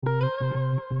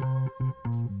Hi,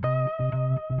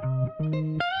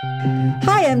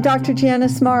 I'm Dr.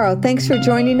 Janice Morrow. Thanks for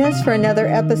joining us for another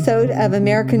episode of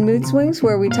American Mood Swings,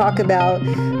 where we talk about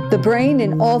the brain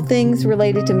and all things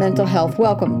related to mental health.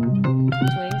 Welcome.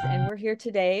 Swings, and we're here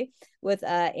today with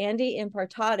Andy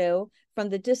Imparato from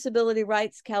the Disability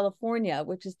Rights California,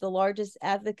 which is the largest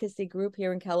advocacy group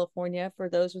here in California for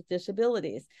those with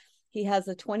disabilities. He has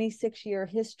a 26-year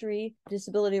history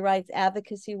disability rights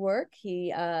advocacy work.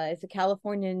 He is a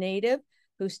California native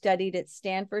who studied at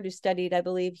Stanford, who studied, I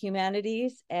believe,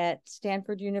 humanities at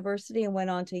Stanford University and went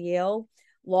on to Yale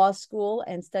Law School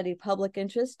and studied public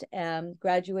interest,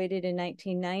 graduated in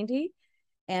 1990.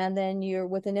 And then you're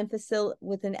with an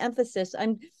emphasis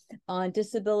on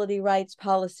disability rights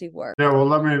policy work. Yeah, well,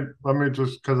 let me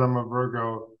just, because I'm a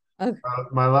Virgo. Okay.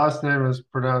 My last name is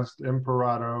pronounced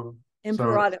Imparato.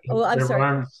 Imparato. So I'm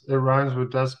sorry. it rhymes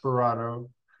with desperado.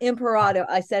 Imparato.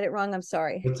 I said it wrong. I'm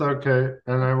sorry. It's okay.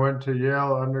 And I went to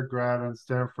Yale undergrad and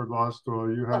Stanford Law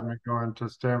School. You had Oh, me going to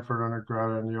Stanford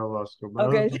undergrad and Yale Law School. But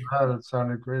other okay. than that, it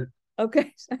sounded great.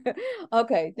 Okay.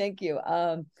 Okay. Thank you.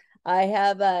 I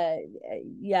have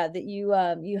yeah, that you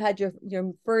had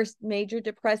your first major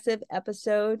depressive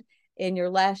episode in your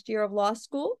last year of law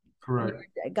school. Correct.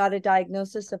 You got a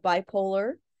diagnosis of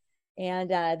bipolar,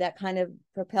 and that kind of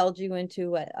propelled you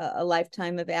into a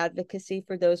lifetime of advocacy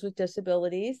for those with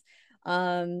disabilities.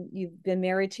 You've been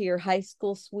married to your high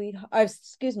school sweetheart,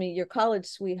 excuse me, your college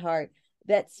sweetheart,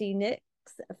 Betsy Nix,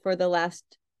 for the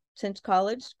last since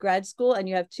college, grad school, and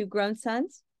you have two grown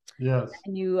sons. Yes.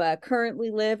 And you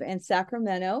currently live in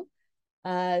Sacramento.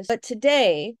 But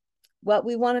today, what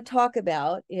we want to talk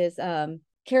about is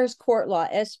CARES Court Law,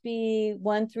 SB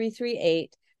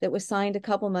 1338, that was signed a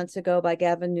couple months ago by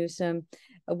Gavin Newsom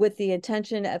with the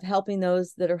intention of helping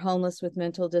those that are homeless with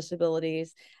mental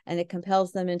disabilities, and it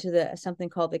compels them into something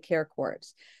called the care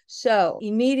courts. So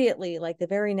immediately, like the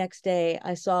very next day,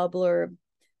 I saw a blurb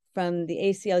from the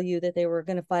ACLU that they were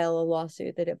going to file a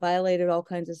lawsuit, that it violated all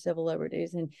kinds of civil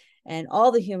liberties and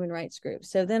all the human rights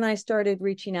groups. So then I started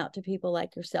reaching out to people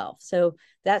like yourself. So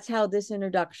that's how this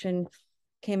introduction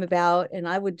came about. And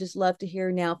I would just love to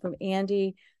hear now from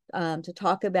Andy to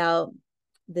talk about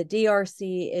the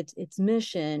DRC, its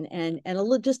mission, and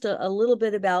just a little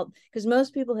bit about, because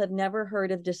most people have never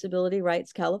heard of Disability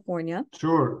Rights California.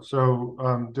 Sure.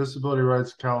 So Disability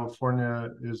Rights California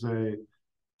is a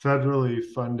federally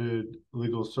funded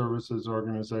legal services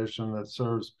organization that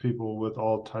serves people with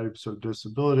all types of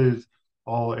disabilities,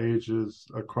 all ages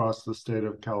across the state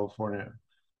of California.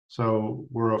 So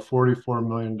we're a $44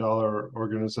 million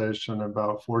organization.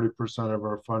 About 40% of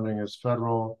our funding is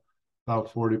federal,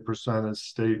 about 40% is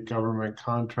state government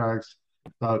contracts,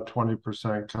 about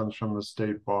 20% comes from the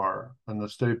state bar. And the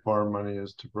state bar money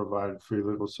is to provide free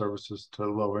legal services to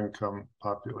low income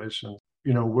populations.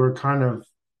 We're kind of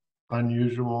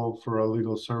unusual for a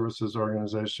legal services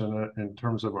organization in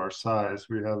terms of our size.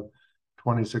 We have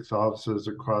 26 offices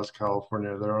across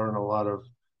California. There aren't a lot of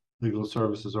legal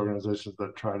services organizations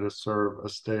that try to serve a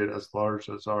state as large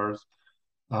as ours.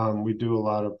 We do a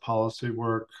lot of policy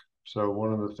work. So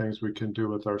one of the things we can do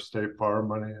with our state bar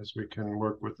money is we can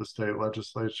work with the state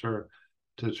legislature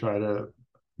to try to,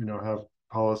 have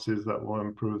policies that will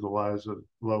improve the lives of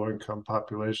low-income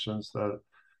populations that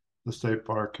the state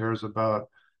bar cares about.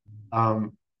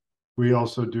 Um, we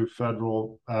also do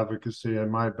federal advocacy,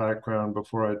 and my background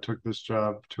before I took this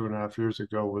job 2.5 years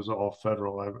ago was all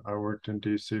federal. I worked in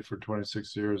DC for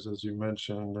 26 years, as you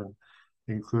mentioned, and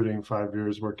including 5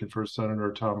 years working for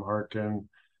Senator Tom Harkin,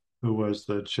 who was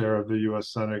the chair of the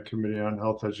U.S. Senate Committee on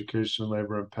Health, Education,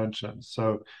 Labor, and Pensions.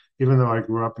 So even though I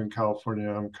grew up in California,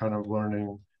 I'm kind of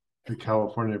learning the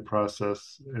California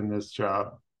process in this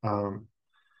job.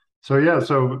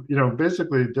 So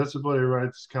basically Disability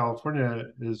Rights California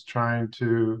is trying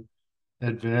to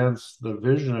advance the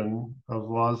vision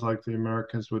of laws like the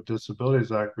Americans with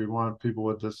Disabilities Act. We want people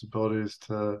with disabilities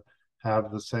to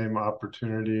have the same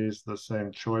opportunities, the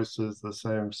same choices, the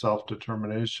same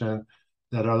self-determination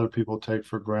that other people take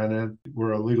for granted.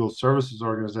 We're a legal services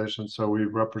organization, so we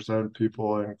represent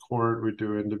people in court. We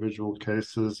do individual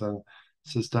cases and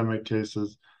systemic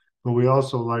cases. But we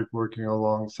also like working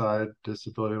alongside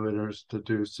disability leaders to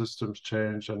do systems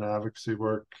change and advocacy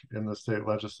work in the state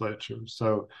legislature.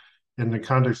 So in the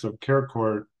context of Care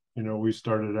Court, we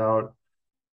started out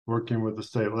working with the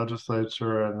state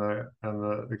legislature and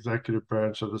the executive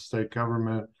branch of the state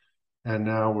government. And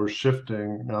now we're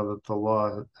shifting, now that the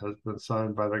law has been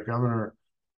signed by the governor,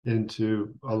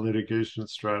 into a litigation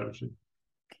strategy.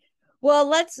 Well,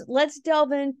 let's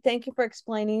delve in. Thank you for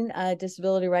explaining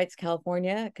Disability Rights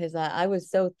California, because I was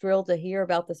so thrilled to hear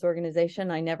about this organization.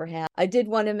 I never have. I did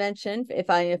want to mention, if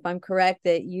I'm correct,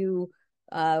 that you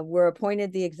were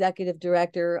appointed the executive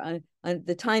director.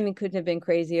 The timing couldn't have been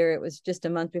crazier. It was just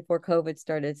a month before COVID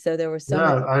started, so there was so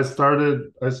much. Yeah, I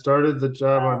started the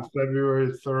job on February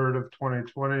 3rd of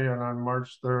 2020, and on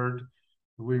March 3rd,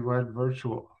 we went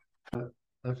virtual.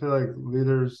 I feel like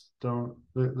leaders don't,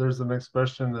 there's an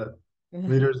expression that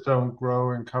leaders don't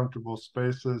grow in comfortable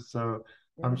spaces. So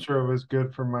I'm sure it was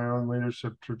good for my own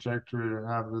leadership trajectory to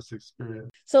have this experience.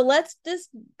 So let's just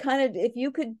kind of, if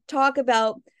you could talk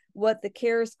about what the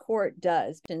CARES Court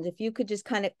does, and if you could just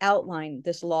kind of outline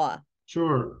this law.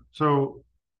 Sure. So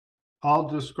I'll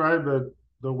describe it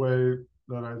the way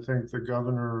that I think the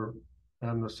governor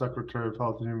and the Secretary of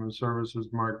Health and Human Services,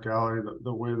 Mark Galley,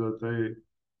 the way that they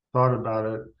thought about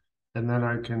it, and then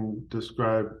I can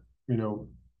describe,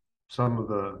 some of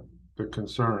the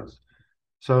concerns.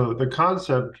 So the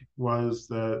concept was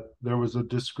that there was a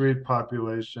discrete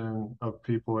population of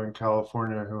people in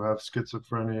California who have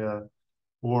schizophrenia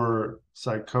or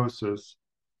psychosis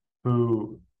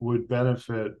who would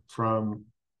benefit from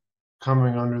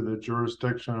coming under the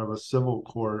jurisdiction of a civil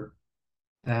court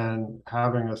and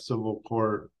having a civil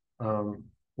court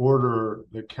order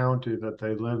the county that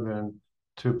they live in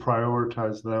to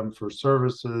prioritize them for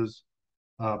services,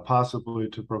 possibly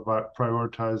to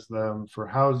prioritize them for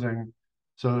housing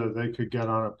so that they could get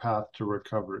on a path to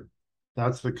recovery.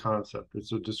 That's the concept.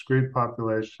 It's a discrete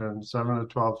population, 7 to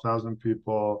 12,000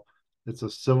 people. It's a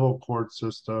civil court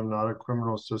system, not a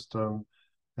criminal system.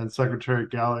 And Secretary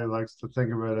Galley likes to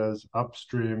think of it as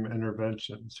upstream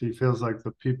interventions. He feels like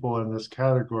the people in this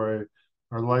category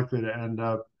are likely to end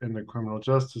up in the criminal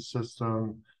justice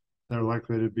system. They're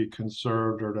likely to be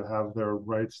conserved or to have their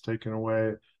rights taken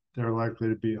away. They're likely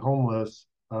to be homeless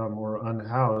or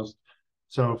unhoused.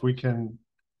 So if we can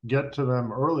get to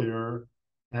them earlier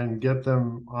and get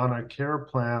them on a care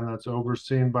plan that's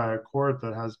overseen by a court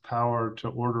that has power to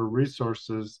order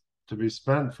resources to be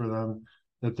spent for them,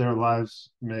 that their lives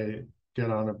may get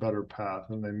on a better path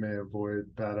and they may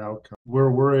avoid bad outcomes.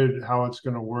 We're worried how it's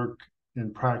going to work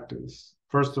in practice.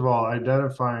 First of all,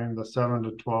 identifying the 7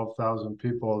 to 12,000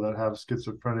 people that have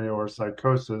schizophrenia or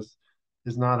psychosis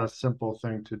is not a simple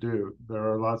thing to do.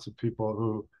 There are lots of people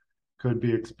who could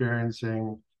be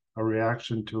experiencing a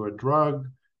reaction to a drug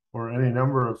or any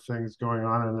number of things going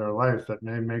on in their life that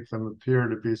may make them appear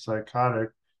to be psychotic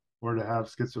or to have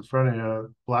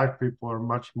schizophrenia. Black people are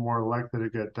much more likely to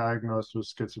get diagnosed with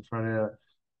schizophrenia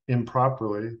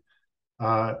improperly.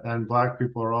 And Black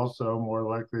people are also more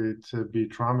likely to be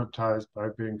traumatized by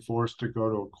being forced to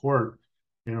go to a court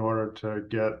in order to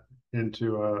get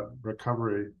into a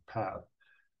recovery path.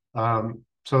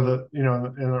 So that,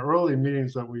 in the early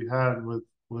meetings that we had with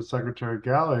Secretary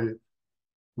Galley,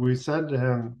 we said to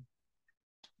him,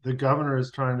 the governor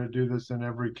is trying to do this in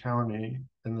every county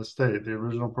in the state. The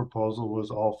original proposal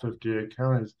was all 58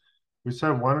 counties. We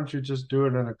said, why don't you just do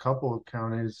it in a couple of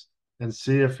counties and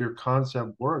see if your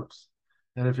concept works?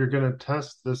 And if you're going to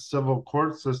test this civil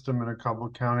court system in a couple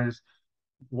of counties,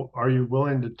 are you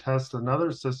willing to test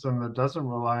another system that doesn't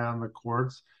rely on the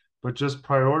courts, but just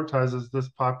prioritizes this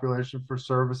population for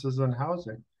services and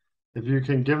housing? If you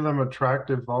can give them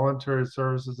attractive voluntary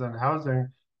services and housing,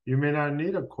 you may not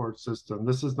need a court system.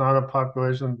 This is not a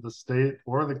population the state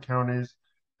or the counties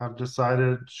have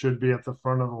decided should be at the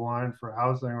front of the line for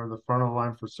housing or the front of the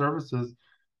line for services.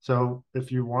 So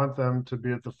if you want them to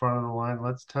be at the front of the line,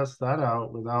 let's test that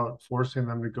out without forcing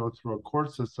them to go through a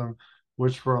court system,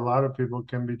 which for a lot of people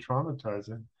can be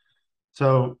traumatizing.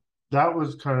 So that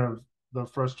was kind of the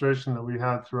frustration that we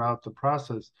had throughout the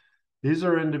process. These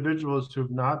are individuals who've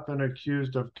not been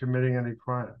accused of committing any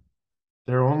crime.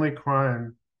 Their only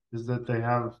crime is that they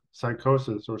have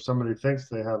psychosis or somebody thinks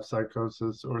they have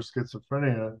psychosis or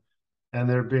schizophrenia, and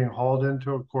they're being hauled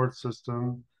into a court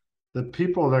system. The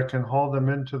people that can haul them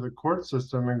into the court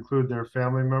system include their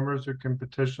family members who can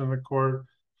petition the court,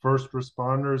 first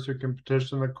responders who can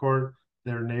petition the court,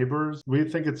 their neighbors. We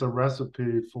think it's a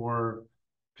recipe for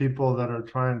people that are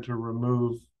trying to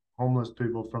remove homeless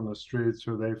people from the streets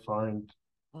who they find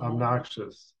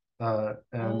obnoxious.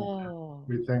 And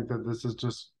we think that this is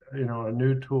just, a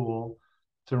new tool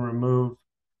to remove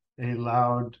a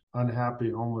loud, unhappy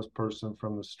homeless person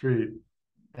from the street.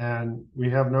 And we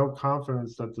have no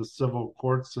confidence that the civil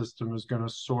court system is going to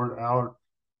sort out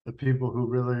the people who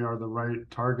really are the right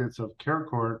targets of care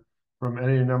court from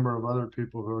any number of other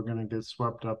people who are going to get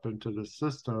swept up into the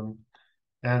system.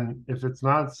 And if it's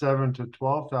not 7 to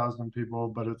 12,000 people,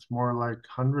 but it's more like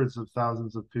hundreds of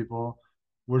thousands of people,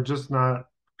 we're just not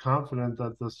confident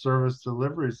that the service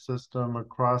delivery system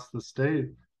across the state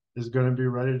is going to be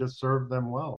ready to serve them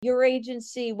well. Your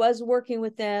agency was working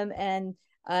with them and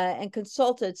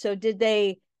consulted. So did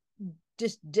they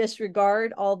just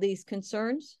disregard all these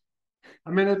concerns?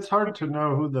 I mean, it's hard to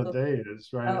know who the they is,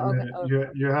 right? I Oh, okay.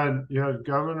 mean, you had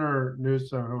Governor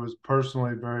Newsom, who was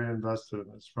personally very invested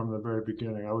in this from the very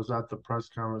beginning. I was at the press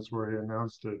conference where he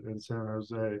announced it in San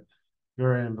Jose,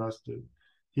 very invested.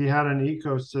 He had an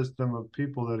ecosystem of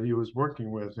people that he was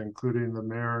working with, including the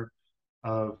mayor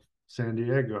of San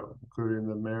Diego, including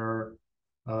the mayor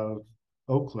of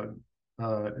Oakland,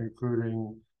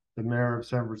 including the mayor of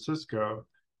San Francisco.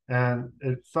 And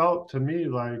it felt to me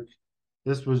like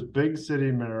this was big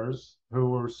city mayors who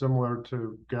were similar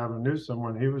to Gavin Newsom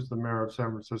when he was the mayor of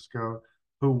San Francisco,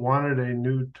 who wanted a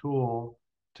new tool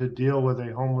to deal with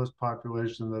a homeless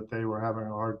population that they were having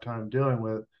a hard time dealing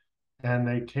with. And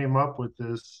they came up with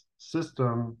this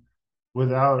system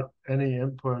without any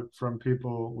input from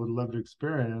people with lived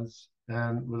experience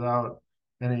and without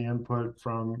any input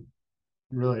from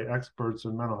really experts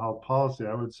in mental health policy.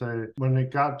 I would say when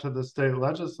it got to the state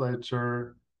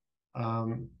legislature,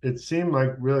 it seemed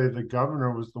like really the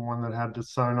governor was the one that had to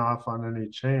sign off on any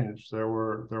change. There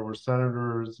were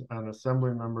senators and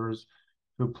assembly members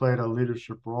who played a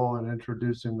leadership role in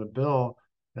introducing the bill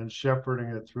and shepherding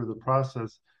it through the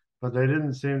process, but they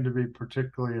didn't seem to be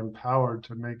particularly empowered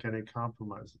to make any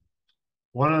compromises.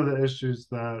 One of the issues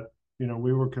that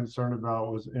we were concerned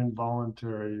about was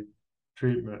involuntary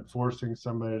treatment, forcing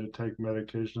somebody to take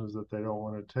medications that they don't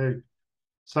want to take.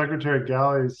 Secretary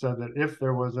Galley said that if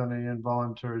there was any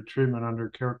involuntary treatment under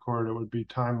care court, it would be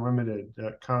time limited.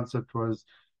 That concept was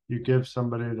you give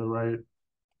somebody the right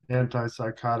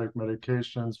antipsychotic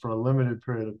medications for a limited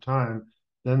period of time,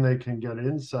 then they can get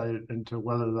insight into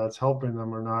whether that's helping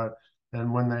them or not.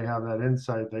 And when they have that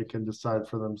insight, they can decide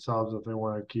for themselves if they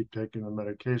want to keep taking the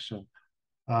medication.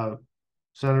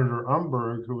 Senator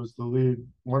Umberg, who was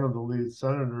one of the lead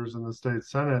senators in the state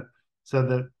Senate, said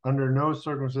that under no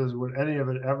circumstances would any of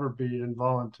it ever be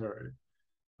involuntary.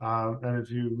 And if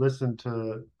you listen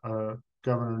to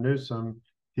Governor Newsom,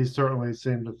 he certainly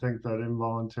seemed to think that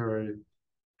involuntary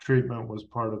treatment was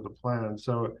part of the plan.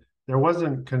 So there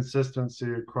wasn't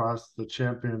consistency across the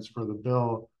champions for the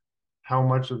bill how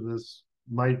much of this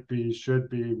might be, should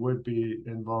be, would be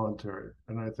involuntary.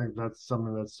 And I think that's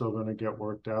something that's still going to get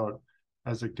worked out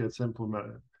as it gets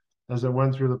implemented. As it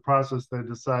went through the process, they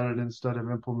decided instead of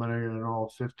implementing it in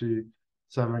all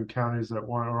 57 counties at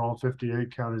once, or all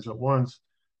 58 counties at once,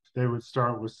 they would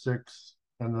start with 6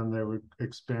 and then they would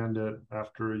expand it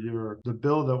after a year. The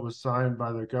bill that was signed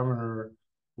by the governor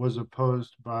was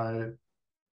opposed by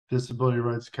Disability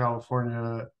Rights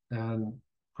California and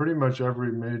pretty much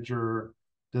every major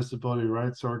disability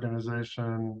rights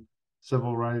organization,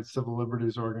 civil rights, civil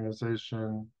liberties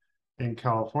organization in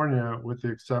California, with the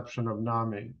exception of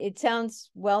NAMI. It sounds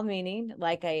well-meaning,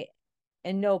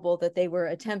 and noble that they were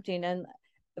attempting,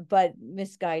 but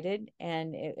misguided.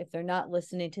 And if they're not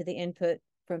listening to the input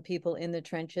from people in the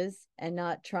trenches and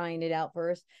not trying it out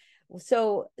first.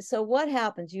 So what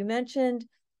happens? You mentioned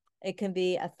it can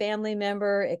be a family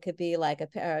member. It could be like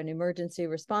an emergency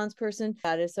response person.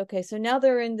 That is okay. So now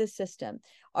they're in the system.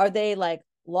 Are they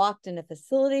locked in a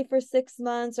facility for 6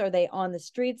 months? Are they on the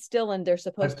street still and they're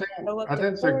supposed to show up I to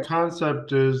think court? the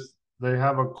concept is they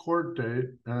have a court date,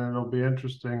 and it'll be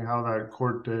interesting how that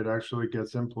court date actually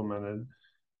gets implemented.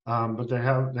 But they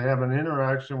have an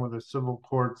interaction with a civil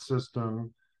court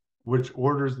system, which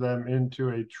orders them into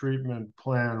a treatment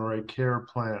plan or a care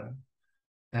plan,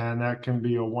 and that can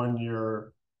be a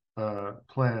 1-year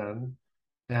plan.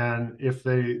 And if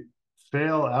they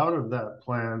fail out of that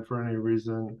plan for any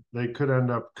reason, they could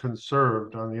end up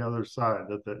conserved on the other side.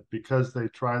 That because they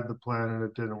tried the plan and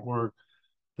it didn't work,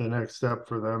 the next step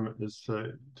for them is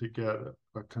to get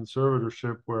a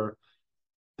conservatorship where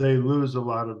they lose a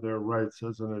lot of their rights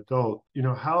as an adult.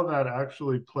 How that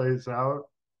actually plays out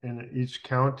in each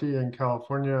county in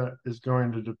California is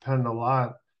going to depend a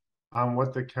lot on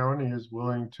what the county is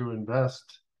willing to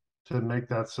invest to make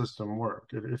that system work.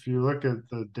 If you look at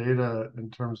the data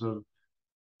in terms of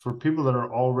for people that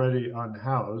are already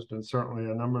unhoused, and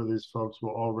certainly a number of these folks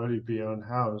will already be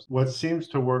unhoused, what seems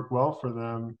to work well for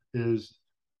them is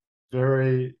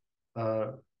very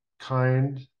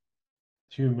kind,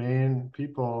 humane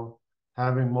people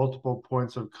having multiple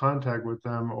points of contact with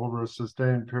them over a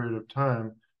sustained period of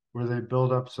time where they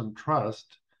build up some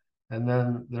trust, and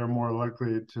then they're more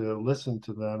likely to listen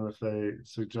to them if they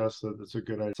suggest that it's a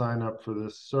good idea to sign up for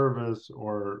this service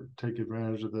or take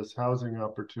advantage of this housing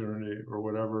opportunity or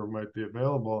whatever might be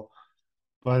available.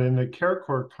 But in the care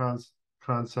court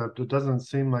concept, it doesn't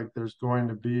seem like there's going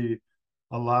to be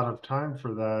a lot of time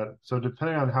for that. So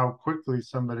depending on how quickly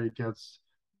somebody gets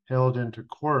hailed into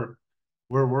court,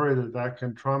 we're worried that that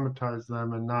can traumatize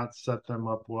them and not set them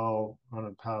up well on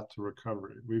a path to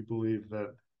recovery. We believe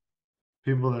that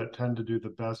people that tend to do the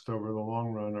best over the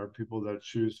long run are people that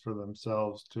choose for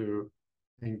themselves to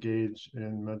engage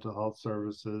in mental health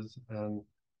services and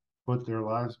put their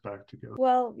lives back together.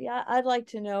 Well, yeah, I'd like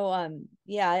to know,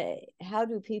 yeah, how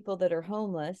do people that are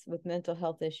homeless with mental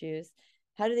health issues,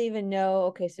 how do they even know?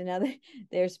 Okay, so now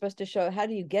they're supposed to show, how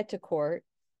do you get to court?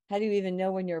 How do you even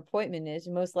know when your appointment is?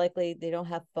 Most likely they don't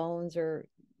have phones or,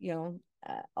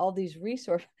 all these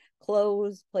resource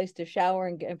clothes, place to shower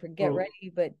and get Well,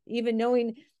 ready. But even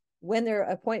knowing when their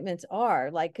appointments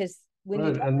are, like, because when you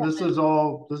right, talk and about this is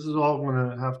all going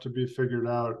to have to be figured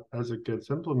out as it gets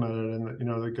implemented.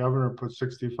 And the governor put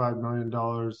 $65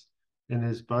 million in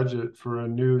his budget for a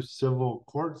new civil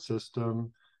court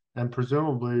system, and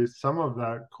presumably some of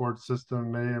that court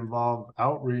system may involve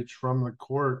outreach from the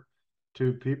court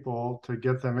to people to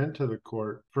get them into the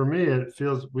court. For me, it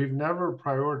feels we've never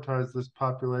prioritized this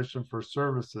population for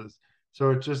services. So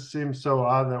it just seems so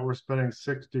odd that we're spending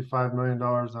 $65 million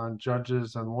on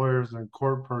judges and lawyers and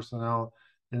court personnel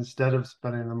instead of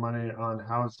spending the money on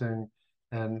housing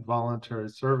and voluntary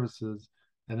services.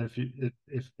 And if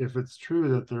it's true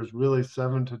that there's really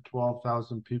 7 to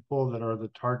 12,000 people that are the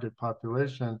target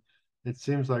population, it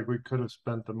seems like we could have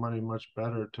spent the money much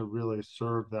better to really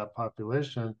serve that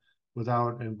population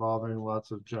without involving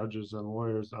lots of judges and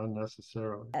lawyers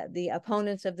unnecessarily. the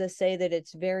opponents of this say that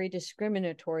it's very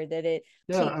discriminatory, that it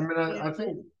Yeah, teaches I mean, I think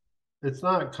women. it's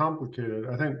not complicated.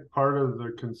 I think part of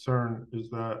the concern is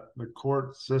that the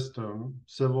court system,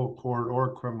 civil court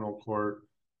or criminal court,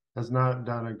 has not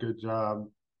done a good job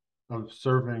of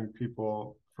serving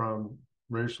people from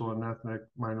racial and ethnic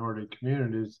minority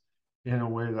communities in a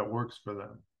way that works for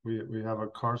them. We have a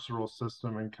carceral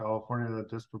system in California that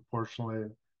disproportionately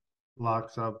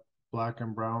locks up black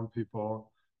and brown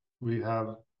people. We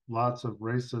have lots of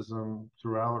racism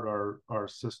throughout our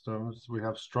systems. We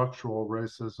have structural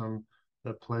racism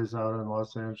that plays out in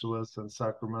Los Angeles and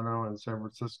Sacramento and San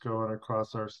Francisco and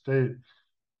across our state.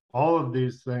 All of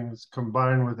these things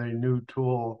combined with a new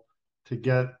tool to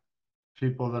get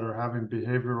people that are having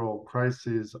behavioral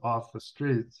crises off the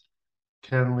streets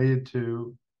can lead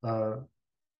to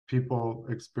people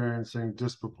experiencing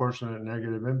disproportionate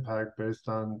negative impact based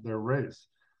on their race.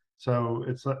 So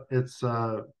it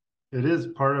is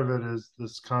part of it is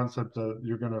this concept that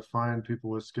you're going to find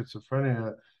people with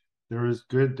schizophrenia. There is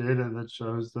good data that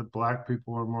shows that Black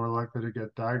people are more likely to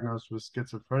get diagnosed with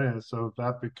schizophrenia. So if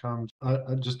that becomes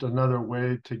just another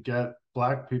way to get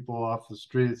Black people off the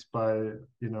streets by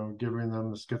giving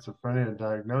them the schizophrenia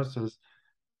diagnosis,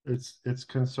 it's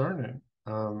concerning.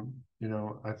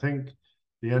 I think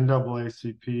the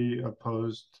NAACP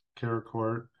opposed Care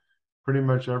Court. Pretty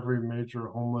much every major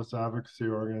homeless advocacy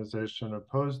organization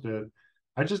opposed it.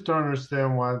 I just don't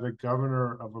understand why the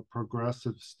governor of a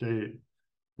progressive state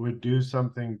would do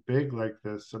something big like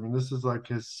this. I mean, this is like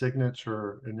his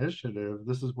signature initiative.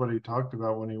 This is what he talked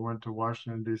about when he went to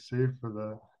Washington, D.C. for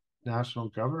the National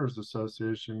Governors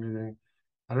Association meeting.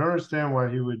 I don't understand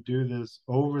why he would do this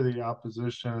over the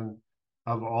opposition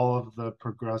of all of the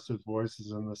progressive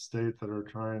voices in the state that are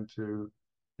trying to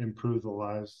improve the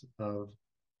lives of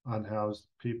unhoused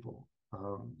people.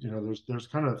 There's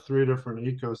kind of three different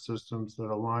ecosystems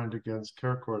that aligned against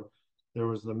Care Court. There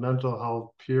was the mental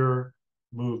health peer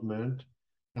movement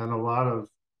and a lot of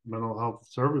mental health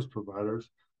service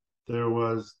providers. There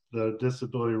was the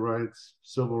disability rights,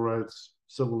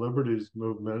 civil liberties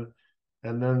movement,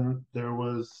 and then there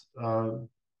was,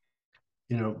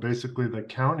 basically the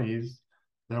counties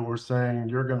that were saying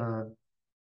you're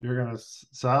gonna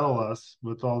saddle us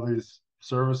with all these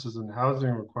services and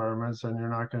housing requirements, and you're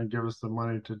not going to give us the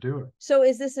money to do it. So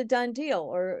is this a done deal,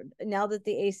 or now that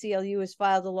the ACLU has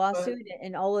filed a But lawsuit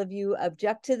and all of you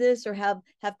object to this or have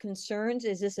concerns,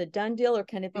 is this a done deal or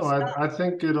can it be no, stopped? I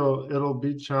think it'll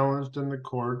be challenged in the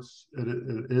courts.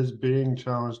 It is being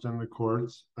challenged in the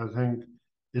courts. I think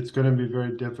it's going to be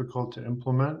very difficult to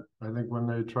implement. I think when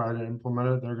they try to implement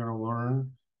it, they're going to learn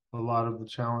a lot of the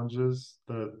challenges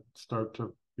that start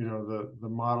to, the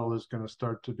model is going to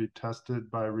start to be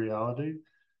tested by reality.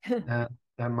 And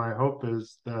and my hope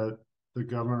is that the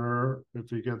governor, if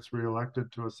he gets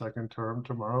reelected to a second term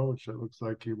tomorrow, which it looks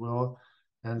like he will,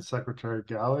 and Secretary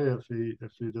Galley, if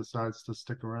he decides to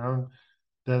stick around,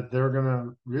 that they're going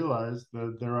to realize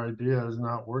that their idea is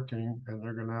not working, and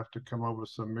they're going to have to come up with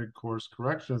some mid-course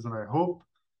corrections. And I hope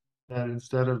that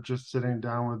instead of just sitting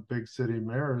down with big city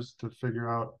mayors to figure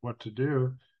out what to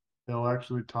do, they'll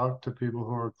actually talk to people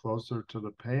who are closer to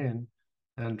the pain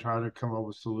and try to come up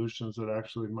with solutions that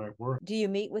actually might work. Do you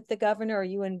meet with the governor? Are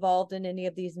you involved in any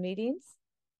of these meetings?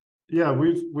 Yeah,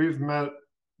 we've met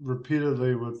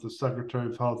repeatedly with the Secretary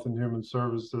of Health and Human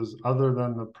Services. Other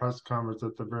than the press conference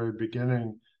at the very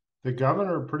beginning, the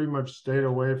governor pretty much stayed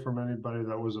away from anybody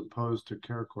that was opposed to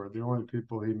care court. The only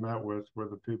people he met with were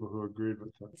the people who agreed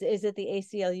with him. Is it the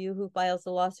ACLU who files the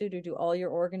lawsuit, or do all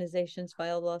your organizations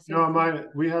file You know,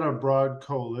 lawsuits? we had a broad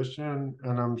coalition,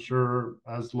 and I'm sure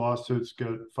as lawsuits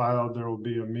get filed, there will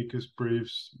be amicus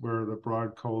briefs where the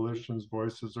broad coalition's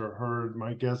voices are heard.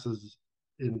 My guess is,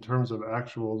 in terms of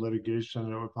actual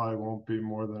litigation, it probably won't be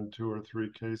more than 2 or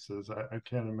 3 cases. I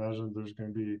can't imagine there's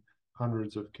going to be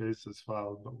hundreds of cases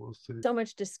filed, but we'll see. So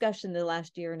much discussion the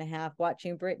last year and a half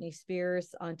watching Britney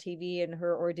Spears on TV and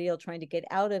her ordeal trying to get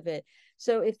out of it.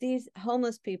 So if these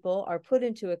homeless people are put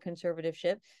into a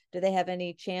conservatorship, do they have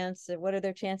any chance? What are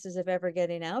their chances of ever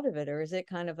getting out of it? Or is it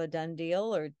kind of a done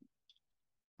deal? Or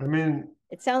I mean,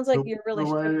 it sounds like the, you're the really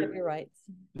stripped way of your rights.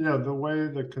 Yeah, the way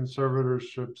the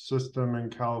conservatorship system in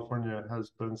California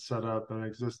has been set up and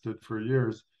existed for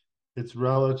years, it's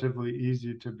relatively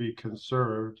easy to be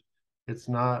conserved. It's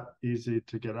not easy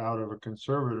to get out of a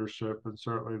conservatorship. And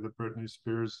certainly the Britney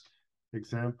Spears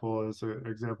example is an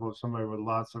example of somebody with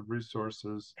lots of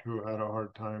resources who had a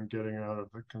hard time getting out of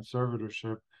the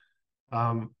conservatorship.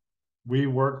 Um, we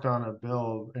worked on a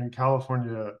bill in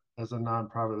California as a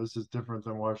nonprofit. This is different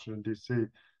than Washington, D.C.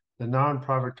 The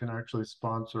nonprofit can actually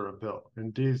sponsor a bill.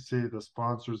 In D.C., the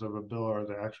sponsors of a bill are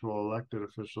the actual elected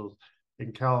officials.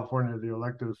 In California, the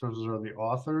elected officials are the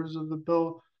authors of the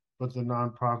bill, but the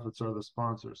nonprofits are the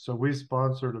sponsors. So we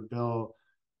sponsored a bill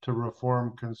to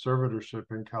reform conservatorship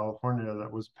in California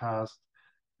that was passed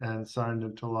and signed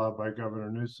into law by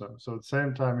Governor Newsom. So at the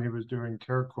same time he was doing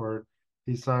care court,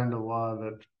 he signed a law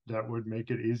that would make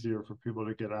it easier for people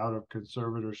to get out of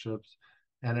conservatorships,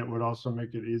 and it would also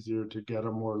make it easier to get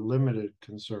a more limited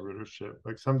conservatorship.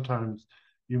 Like sometimes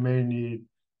you may need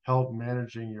help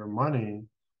managing your money,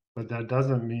 but that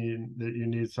doesn't mean that you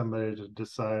need somebody to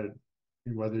decide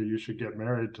whether you should get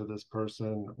married to this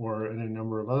person or any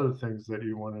number of other things that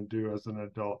you want to do as an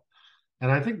adult.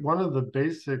 And I think one of the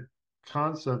basic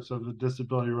concepts of the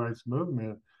disability rights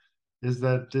movement is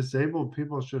that disabled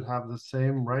people should have the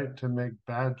same right to make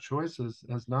bad choices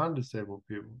as non-disabled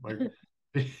people. Like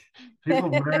people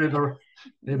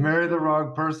they marry the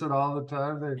wrong person all the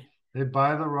time. They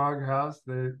buy the wrong house.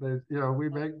 We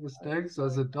make mistakes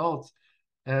as adults,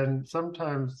 and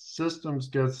sometimes systems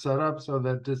get set up so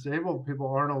that disabled people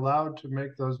aren't allowed to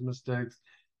make those mistakes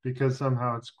because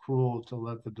somehow it's cruel to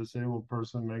let the disabled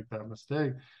person make that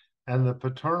mistake. And the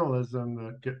paternalism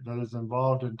that is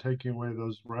involved in taking away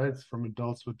those rights from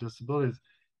adults with disabilities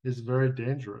is very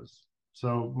dangerous.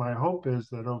 So my hope is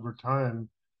that over time,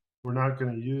 we're not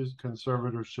going to use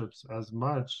conservatorships as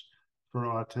much for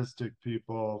autistic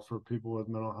people, for people with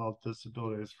mental health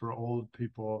disabilities, for old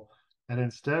people. And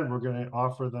instead, we're going to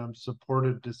offer them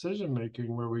supported decision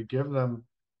making where we give them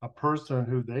a person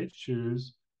who they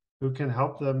choose who can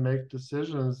help them make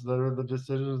decisions that are the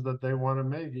decisions that they want to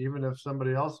make, even if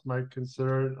somebody else might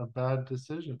consider it a bad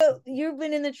decision. So you've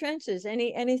been in the trenches.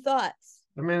 Any thoughts?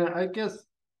 I mean, I guess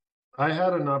I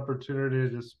had an opportunity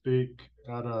to speak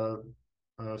at a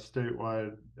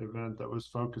statewide event that was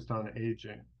focused on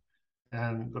aging.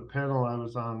 And the panel I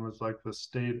was on was like the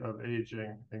state of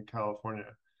aging in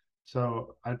California.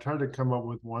 So I tried to come up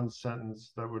with one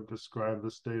sentence that would describe the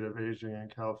state of aging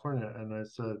in California. And I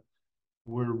said,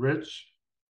 we're rich,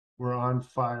 we're on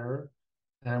fire,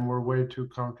 and we're way too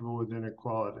comfortable with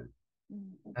inequality.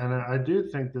 And I do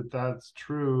think that that's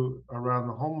true around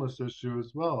the homeless issue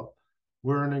as well.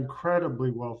 We're an incredibly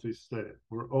wealthy state.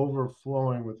 We're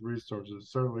overflowing with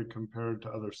resources, certainly compared to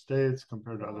other states,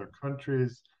 compared to other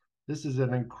countries. This is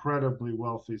an incredibly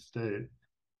wealthy state.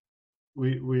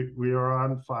 We are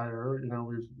on fire.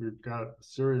 We've got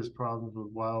serious problems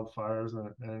with wildfires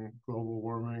and global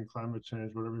warming, climate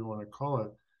change, whatever you want to call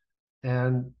it.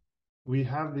 And we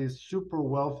have these super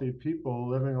wealthy people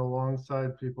living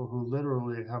alongside people who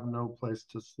literally have no place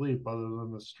to sleep other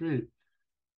than the street.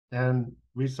 And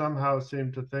we somehow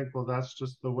seem to think, well, that's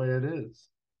just the way it is.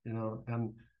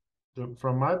 And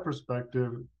from my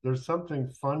perspective, there's something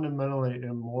fundamentally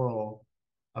immoral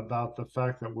about the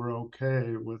fact that we're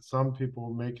okay with some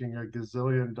people making a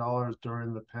gazillion dollars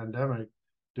during the pandemic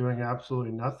doing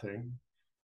absolutely nothing,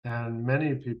 and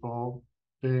many people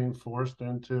being forced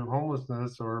into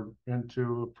homelessness or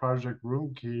into a Project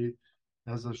Room Key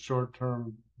as a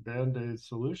short-term band-aid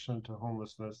solution to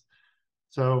homelessness.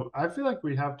 So I feel like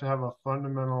we have to have a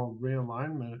fundamental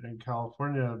realignment in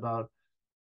California about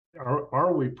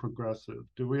are we progressive?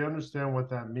 Do we understand what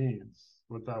that means,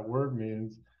 what that word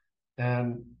means?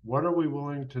 And what are we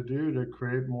willing to do to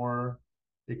create more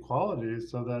equality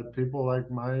so that people like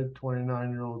my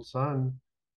 29-year-old son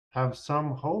have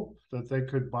some hope that they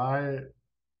could buy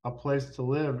a place to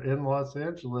live in Los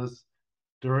Angeles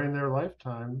during their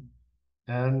lifetime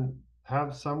and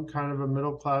have some kind of a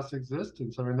middle class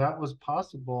existence. I mean, that was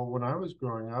possible when I was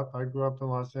growing up. I grew up in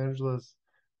Los Angeles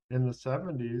in the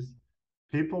 70s.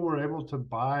 People were able to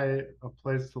buy a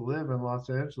place to live in Los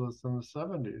Angeles in the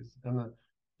 70s. And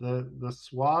the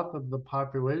swath of the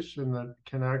population that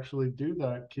can actually do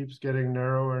that keeps getting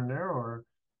narrower and narrower.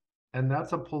 And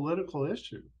that's a political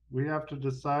issue. We have to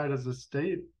decide as a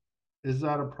state, is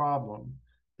that a problem?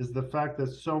 Is the fact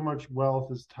that so much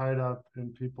wealth is tied up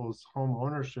in people's home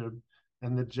ownership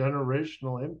and the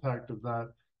generational impact of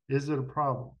that, is it a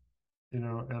problem? And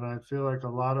I feel like a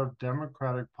lot of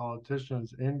Democratic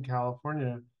politicians in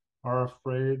California are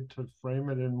afraid to frame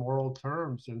it in moral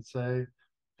terms and say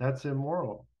that's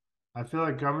immoral. I feel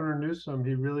like Governor Newsom,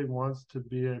 he really wants to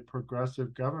be a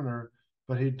progressive governor,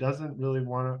 but he doesn't really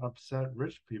want to upset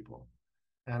rich people.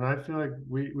 And I feel like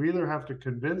we either have to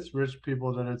convince rich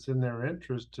people that it's in their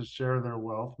interest to share their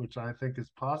wealth, which I think is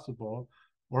possible,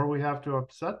 or we have to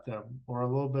upset them, or a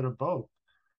little bit of both.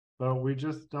 But we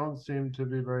just don't seem to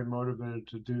be very motivated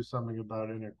to do something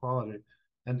about inequality.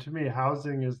 And to me,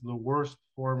 housing is the worst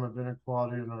form of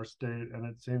inequality in our state, and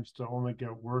it seems to only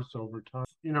get worse over time.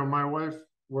 My wife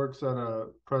works at a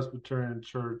Presbyterian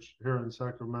church here in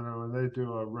Sacramento, and they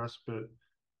do a respite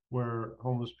where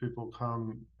homeless people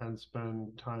come and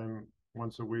spend time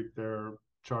once a week there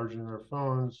charging their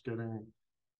phones, getting,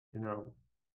 you know,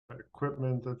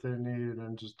 equipment that they need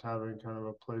and just having kind of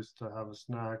a place to have a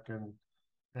snack.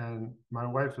 And my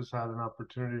wife has had an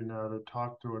opportunity now to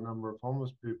talk to a number of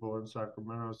homeless people in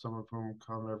Sacramento, some of whom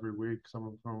come every week, some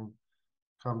of whom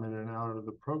come in and out of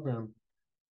the program.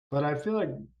 But I feel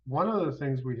like one of the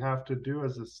things we have to do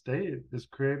as a state is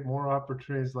create more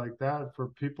opportunities like that for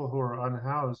people who are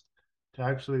unhoused to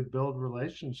actually build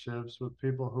relationships with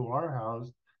people who are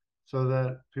housed so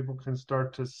that people can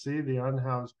start to see the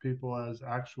unhoused people as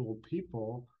actual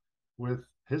people with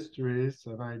histories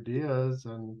and ideas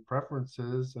and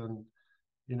preferences and,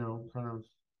 kind of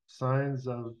signs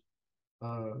of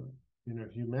uh,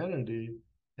 humanity,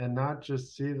 and not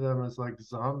just see them as like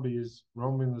zombies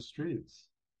roaming the streets.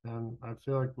 And I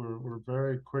feel like we're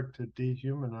very quick to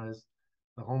dehumanize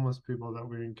the homeless people that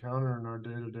we encounter in our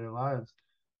day-to-day lives.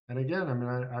 And again, I mean,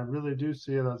 I really do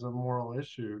see it as a moral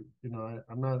issue.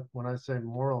 I'm not, when I say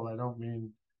moral, I don't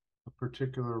mean a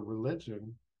particular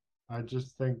religion. I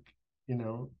just think,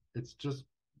 it's just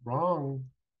wrong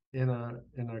in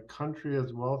a country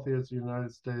as wealthy as the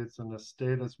United States and a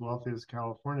state as wealthy as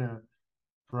California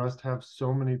for us to have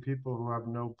so many people who have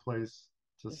no place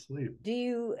to sleep.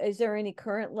 Is there any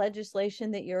current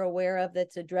legislation that you're aware of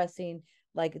that's addressing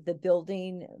like the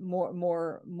building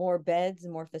more beds,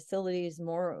 more facilities,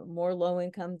 more low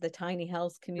income, the tiny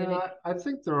house Yeah, community? I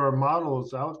think there are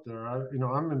models out there.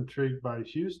 I'm intrigued by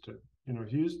Houston.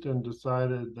 Houston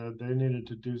decided that they needed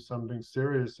to do something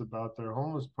serious about their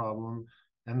homeless problem,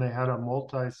 and they had a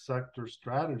multi-sector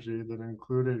strategy that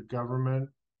included government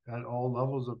at all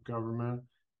levels of government.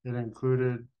 It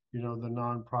included, the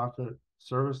nonprofit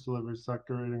service delivery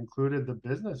sector. It included the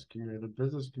business community. The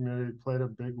business community played a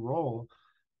big role,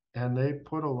 and they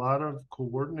put a lot of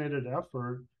coordinated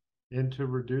effort into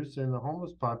reducing the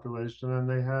homeless population, and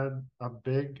they had a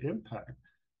big impact.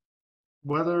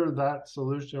 Whether that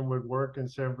solution would work in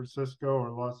San Francisco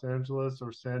or Los Angeles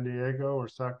or San Diego or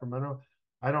Sacramento,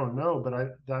 I don't know,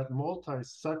 but that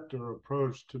multi-sector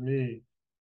approach to me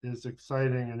is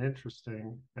exciting and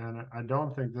interesting, and I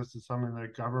don't think this is something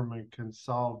that government can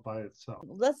solve by itself.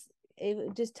 Let's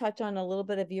just touch on a little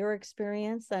bit of your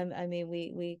experience. I mean,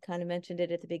 we kind of mentioned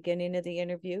it at the beginning of the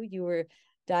interview. You were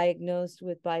diagnosed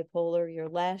with bipolar your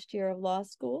last year of law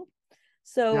school.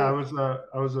 Yeah, I So, was a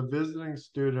I was a visiting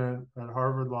student at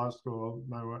Harvard Law School.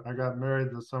 I got married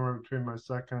the summer between my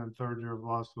second and third year of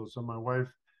law school. So my wife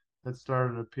had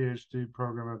started a PhD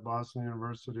program at Boston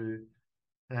University,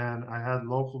 and I had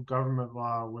local government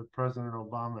law with President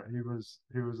Obama. He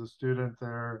was a student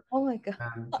there, oh my God.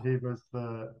 and he was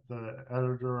the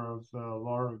editor of the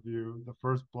Law Review, the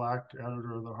first Black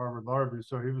editor of the Harvard Law Review.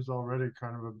 So he was already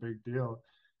kind of a big deal.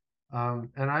 And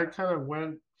I kind of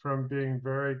went from being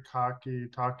very cocky,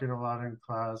 talking a lot in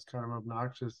class, kind of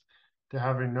obnoxious, to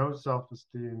having no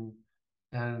self-esteem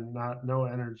and no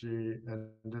energy, and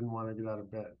didn't want to get out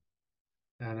of bed.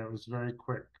 And it was very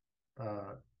quick.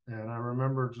 Uh, and I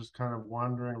remember just kind of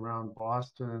wandering around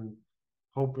Boston,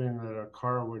 hoping that a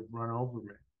car would run over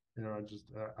me.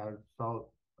 I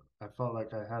felt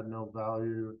like I had no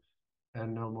value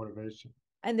and no motivation.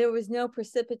 And there was no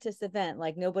precipitous event,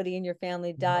 like nobody in your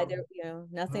family died No, there,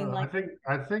 nothing no, like.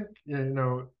 I think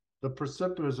the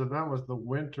precipitous event was the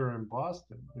winter in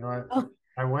Boston. Oh.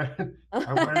 I went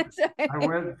I went I Sorry.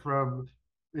 went from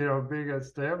being at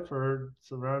Stanford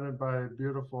surrounded by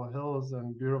beautiful hills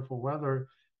and beautiful weather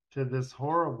to this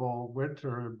horrible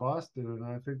winter in Boston, and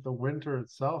I think the winter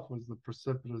itself was the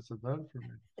precipitous event for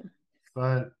me.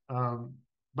 But um,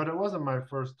 but it wasn't my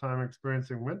first time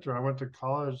experiencing winter. I went to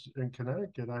college in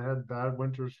Connecticut. I had bad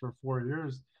winters for 4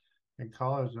 years in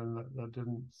college, and that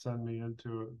didn't send me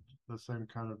into the same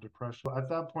kind of depression. At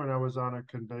that point, I was on a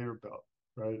conveyor belt,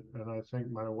 right? And I think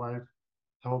my wife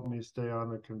helped me stay on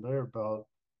the conveyor belt.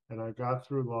 And I got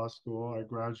through law school. I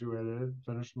graduated,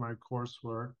 finished my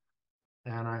coursework,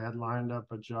 and I had lined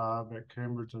up a job at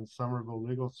Cambridge and Somerville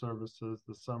Legal Services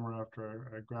the summer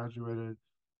after I graduated,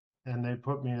 and they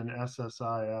put me in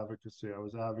SSI advocacy. I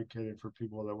was advocating for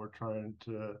people that were trying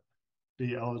to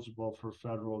be eligible for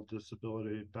federal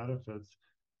disability benefits.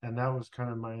 And that was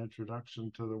kind of my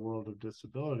introduction to the world of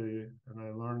disability. And I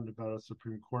learned about a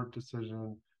Supreme Court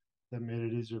decision that made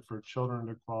it easier for children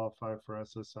to qualify for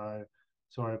SSI.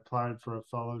 So I applied for a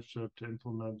fellowship to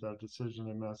implement that decision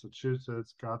in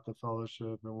Massachusetts, got the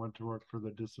fellowship, and went to work for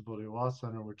the Disability Law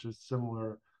Center, which is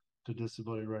similar to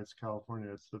Disability Rights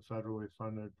California. It's the federally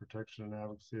funded protection and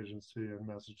advocacy agency in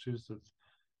Massachusetts.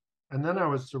 And then I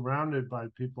was surrounded by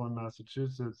people in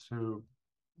Massachusetts who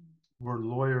were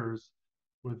lawyers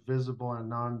with visible and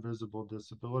non-visible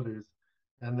disabilities.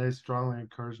 And they strongly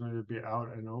encouraged me to be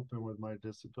out and open with my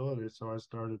disability. So I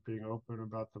started being open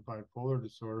about the bipolar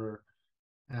disorder.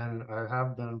 And I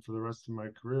have been for the rest of my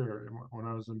career. When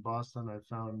I was in Boston, I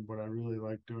found what I really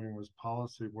liked doing was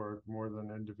policy work more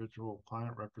than individual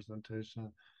client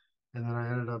representation. And then I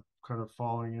ended up kind of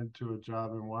falling into a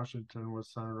job in Washington with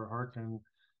Senator Harkin.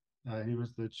 He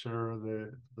was the chair of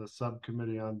the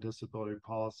subcommittee on disability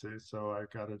policy. So I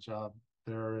got a job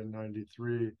there in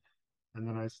 93. And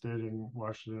then I stayed in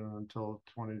Washington until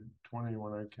 2020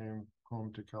 when I came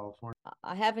home to California.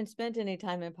 I haven't spent any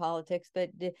time in politics, but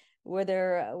was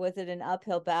it an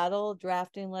uphill battle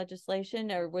drafting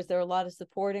legislation, or was there a lot of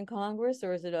support in Congress,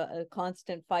 or is it a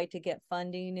constant fight to get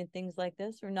funding and things like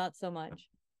this, or not so much?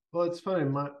 Well, it's funny.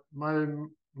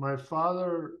 My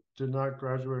father did not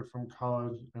graduate from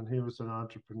college, and he was an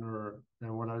entrepreneur.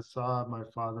 And what I saw my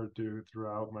father do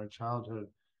throughout my childhood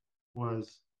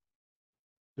was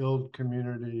build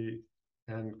community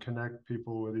and connect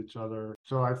people with each other.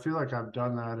 So I feel like I've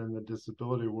done that in the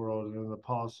disability world and in the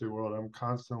policy world. I'm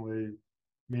constantly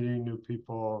meeting new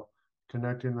people,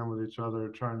 connecting them with each other,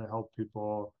 trying to help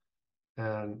people,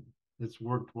 and it's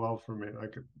worked well for me.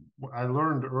 Like I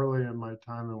learned early in my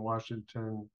time in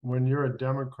Washington, when you're a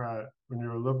Democrat, when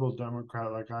you're a liberal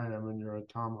Democrat like I am, and you're a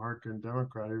Tom Harkin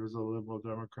Democrat, he was a liberal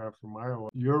Democrat from Iowa,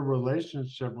 your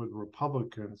relationship with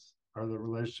Republicans are the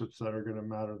relationships that are going to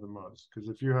matter the most. Because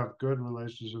if you have good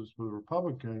relationships with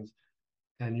Republicans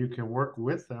and you can work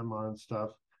with them on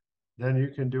stuff, then you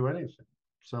can do anything.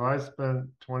 So I spent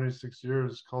 26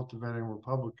 years cultivating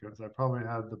Republicans. I probably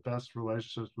had the best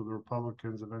relationships with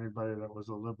Republicans of anybody that was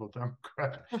a liberal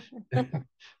Democrat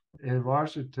in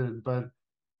Washington. But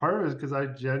part of it is because I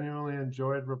genuinely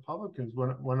enjoyed Republicans.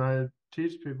 When I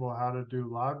teach people how to do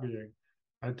lobbying,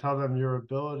 I tell them your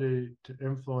ability to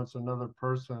influence another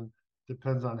person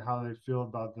depends on how they feel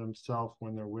about themselves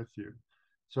when they're with you.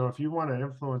 So if you want to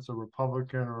influence a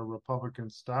Republican or a Republican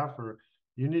staffer,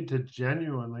 you need to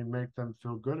genuinely make them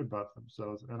feel good about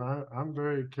themselves. And I'm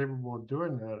very capable of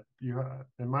doing that.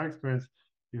 In my experience,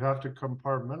 you have to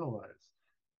compartmentalize.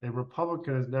 A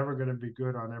Republican is never going to be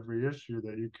good on every issue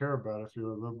that you care about if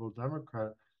you're a liberal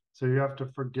Democrat. So you have to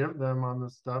forgive them on the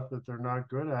stuff that they're not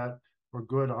good at or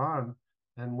good on,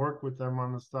 and work with them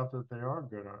on the stuff that they are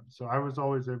good on. So I was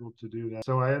always able to do that.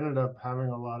 So I ended up having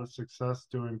a lot of success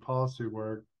doing policy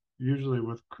work, usually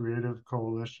with creative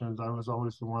coalitions. I was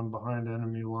always the one behind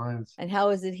enemy lines. And how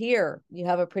is it here? You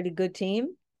have a pretty good team?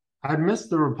 I miss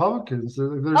the Republicans.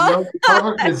 There's Oh, no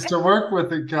Republicans to work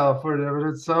with in California. I mean,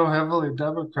 it's so heavily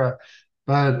Democrat.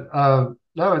 But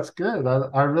no, it's good.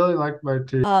 I really like my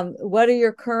team. what are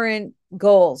your current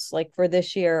goals like for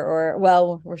this year? Or,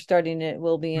 well, we're starting it,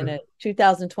 we'll be in a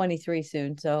 2023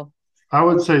 soon. So I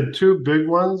would say two big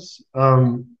ones.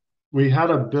 We had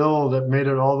a bill that made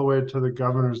it all the way to the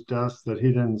governor's desk that he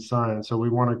didn't sign. So we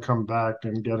want to come back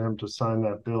and get him to sign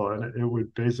that bill. And it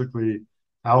would basically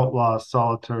outlaw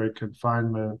solitary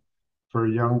confinement for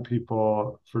young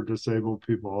people, for disabled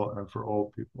people, and for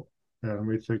old people. And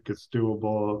we think it's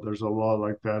doable. There's a law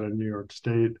like that in New York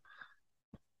State.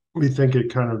 we think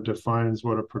it kind of defines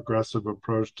what a progressive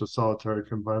approach to solitary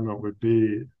confinement would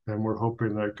be. And we're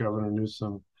hoping that Governor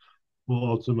Newsom will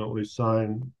ultimately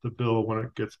sign the bill when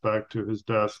it gets back to his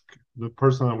desk. The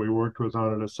person that we worked with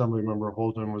on it, Assemblymember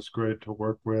Holden, was great to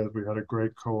work with. We had a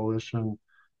great coalition,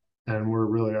 and we're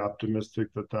really optimistic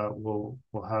that that will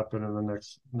happen in the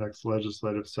next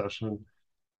legislative session.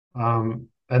 And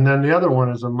then the other one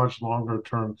is a much longer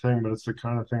term thing, but it's the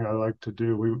kind of thing I like to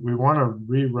do. We want to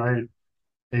rewrite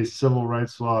a civil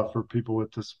rights law for people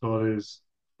with disabilities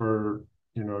for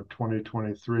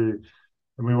 2023,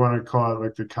 and we want to call it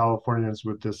like the Californians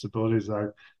with Disabilities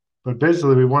Act. But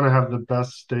basically, we want to have the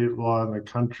best state law in the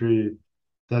country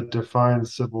that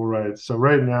defines civil rights. So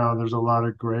right now, there's a lot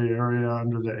of gray area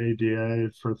under the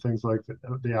ADA for things like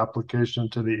the application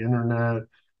to the internet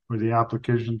or the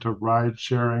application to ride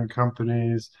sharing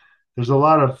companies. There's a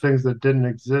lot of things that didn't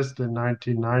exist in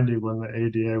 1990 when the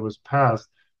ADA was passed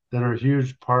that are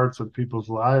huge parts of people's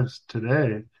lives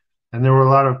today. And there were a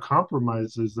lot of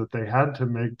compromises that they had to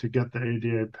make to get the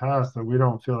ADA passed, and we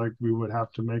don't feel like we would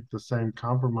have to make the same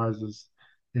compromises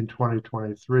in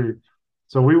 2023.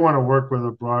 So we want to work with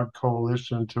a broad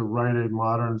coalition to write a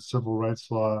modern civil rights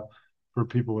law for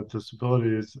people with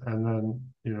disabilities, and then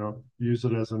use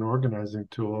it as an organizing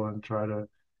tool and try to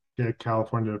get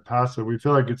California to pass it. We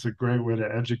feel like it's a great way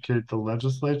to educate the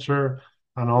legislature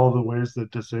on all the ways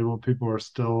that disabled people are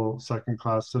still second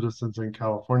class citizens in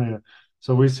California.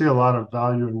 So we see a lot of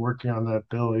value in working on that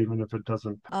bill, even if it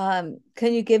doesn't.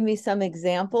 Can you give me some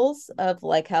examples of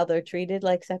like how they're treated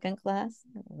like second class?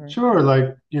 Or Sure,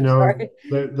 like sorry.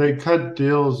 they cut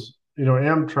deals.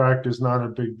 Amtrak is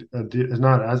not is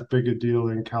not as big a deal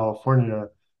in California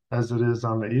as it is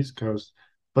on the East Coast,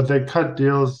 but they cut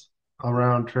deals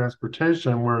around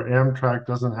transportation where Amtrak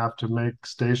doesn't have to make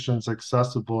stations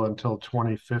accessible until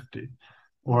 2050,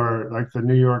 or like the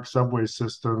New York subway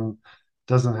system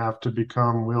doesn't have to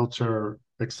become wheelchair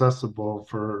accessible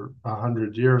for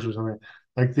 100 years or something.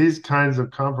 Like these kinds of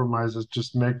compromises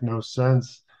just make no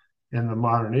sense in the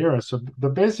modern era. So the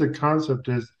basic concept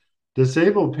is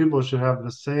disabled people should have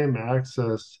the same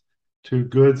access to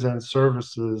goods and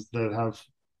services that have,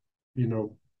 you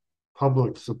know,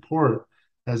 public support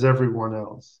as everyone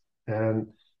else. And,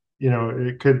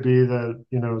 it could be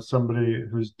that, somebody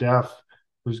who's deaf,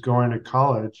 who's going to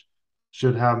college,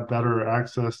 should have better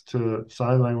access to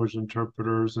sign language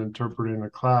interpreters interpreting the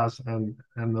class, and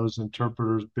those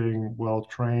interpreters being well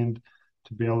trained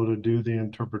to be able to do the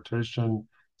interpretation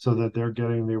so that they're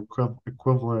getting the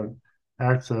equivalent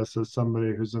access as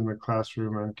somebody who's in the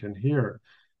classroom and can hear.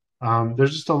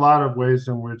 There's just a lot of ways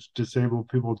in which disabled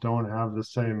people don't have the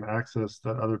same access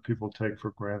that other people take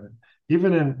for granted.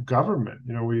 Even in government,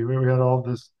 we had all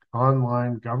this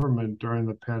online government during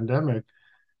the pandemic.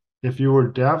 If you were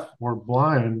deaf or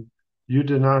blind, you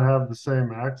did not have the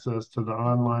same access to the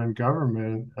online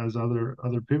government as other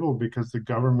people because the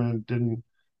government didn't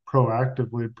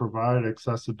proactively provide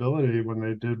accessibility when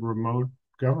they did remote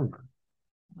government.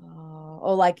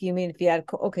 Oh, like you mean if you had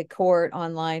okay, court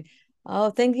online.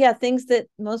 Oh, things that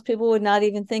most people would not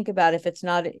even think about if it's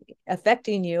not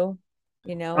affecting you,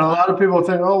 you And know. a lot of people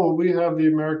think, oh, well, we have the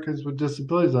Americans with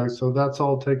Disabilities Act, so that's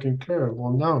all taken care of.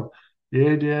 Well, no, the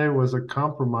ADA was a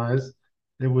compromise.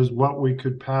 It was what we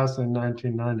could pass in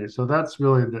 1990. So that's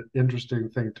really the interesting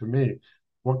thing to me.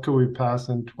 What could we pass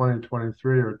in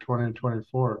 2023 or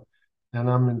 2024? And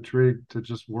I'm intrigued to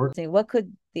just work. What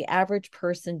could the average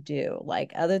person do,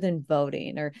 like other than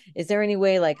voting, or is there any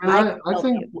way like And I I, can I help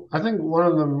think you? I think one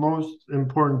of the most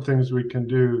important things we can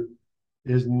do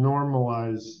is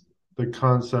normalize the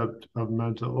concept of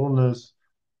mental illness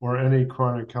or any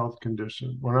chronic health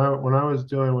condition. When I was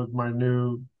dealing with my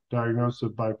new diagnosis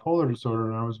of bipolar disorder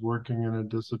and I was working in a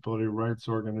disability rights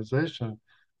organization,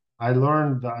 I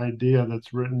learned the idea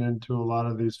that's written into a lot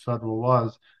of these federal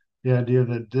laws, the idea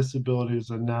that disability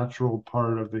is a natural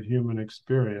part of the human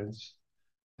experience,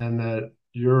 and that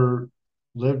your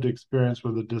lived experience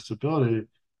with a disability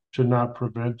should not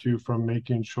prevent you from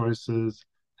making choices,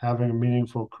 having a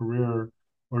meaningful career,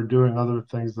 or doing other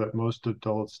things that most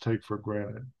adults take for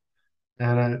granted.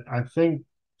 And I think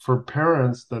for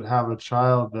parents that have a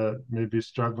child that may be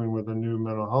struggling with a new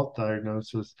mental health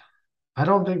diagnosis, I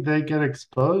don't think they get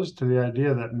exposed to the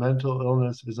idea that mental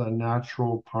illness is a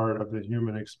natural part of the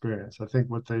human experience. I think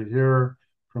what they hear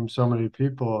from so many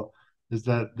people is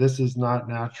that this is not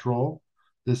natural,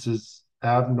 this is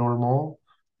abnormal,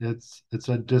 it's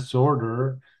a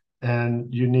disorder,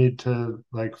 and you need to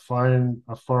like find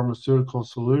a pharmaceutical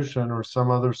solution or some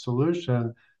other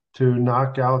solution to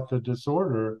knock out the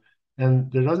disorder. And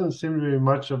there doesn't seem to be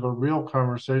much of a real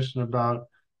conversation about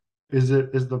is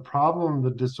the problem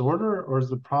the disorder, or is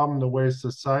the problem the way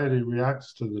society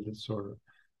reacts to the disorder?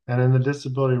 And in the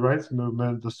disability rights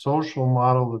movement, the social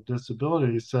model of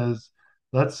disability says,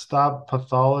 let's stop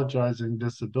pathologizing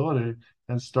disability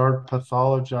and start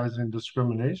pathologizing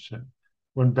discrimination.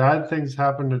 When bad things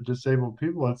happen to disabled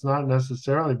people, it's not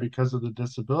necessarily because of the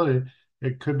disability.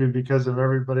 It could be because of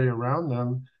everybody around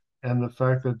them and the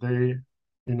fact that they,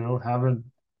 haven't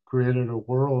created a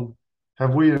world.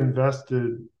 Have we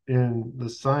invested in the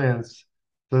science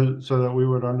so that we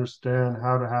would understand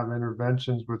how to have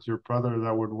interventions with your brother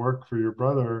that would work for your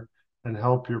brother and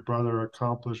help your brother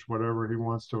accomplish whatever he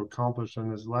wants to accomplish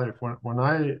in his life? When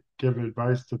I give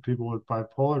advice to people with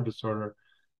bipolar disorder,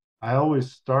 I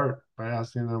always start by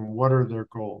asking them, what are their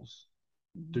goals?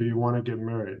 Do you want to get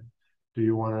married? Do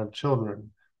you want to have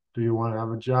children? Do you want to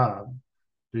have a job?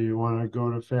 Do you want to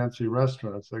go to fancy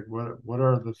restaurants? Like what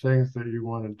are the things that you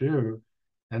want to do?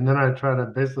 And then I try to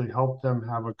basically help them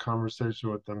have a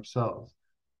conversation with themselves.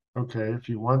 Okay, if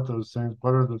you want those things,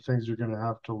 what are the things you're going to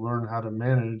have to learn how to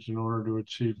manage in order to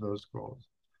achieve those goals?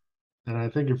 And I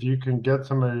think if you can get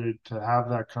somebody to have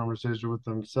that conversation with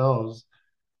themselves,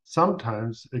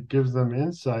 sometimes it gives them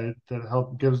insight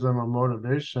that gives them a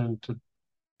motivation to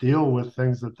deal with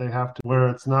things that they have to, where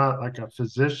it's not like a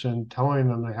physician telling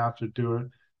them they have to do it,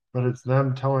 but it's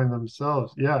them telling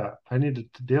themselves, yeah, I need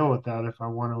to deal with that if I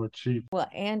want to achieve. Well,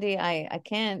 Andy, I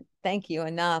can't thank you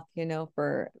enough,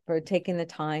 for taking the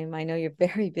time. I know you're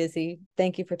very busy.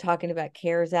 Thank you for talking about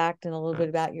CARES Act and a little bit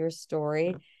about your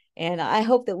story. And I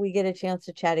hope that we get a chance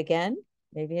to chat again,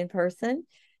 maybe in person,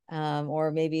 or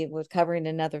maybe it was covering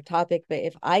another topic. But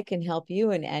if I can help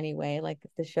you in any way, like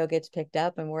if the show gets picked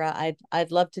up and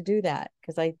I'd love to do that,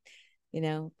 because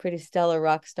pretty stellar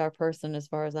rock star person as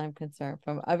far as I'm concerned,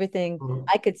 from everything Well,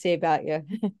 I could say about you.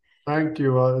 thank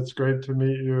you. It's great to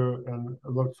meet you, and I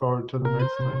look forward to the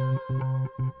next time.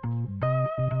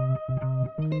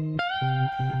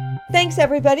 Thanks,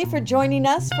 everybody, for joining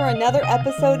us for another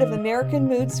episode of American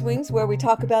Mood Swings, where we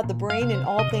talk about the brain and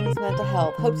all things mental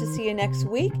health. Hope to see you next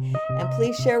week, and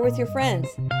please share with your friends.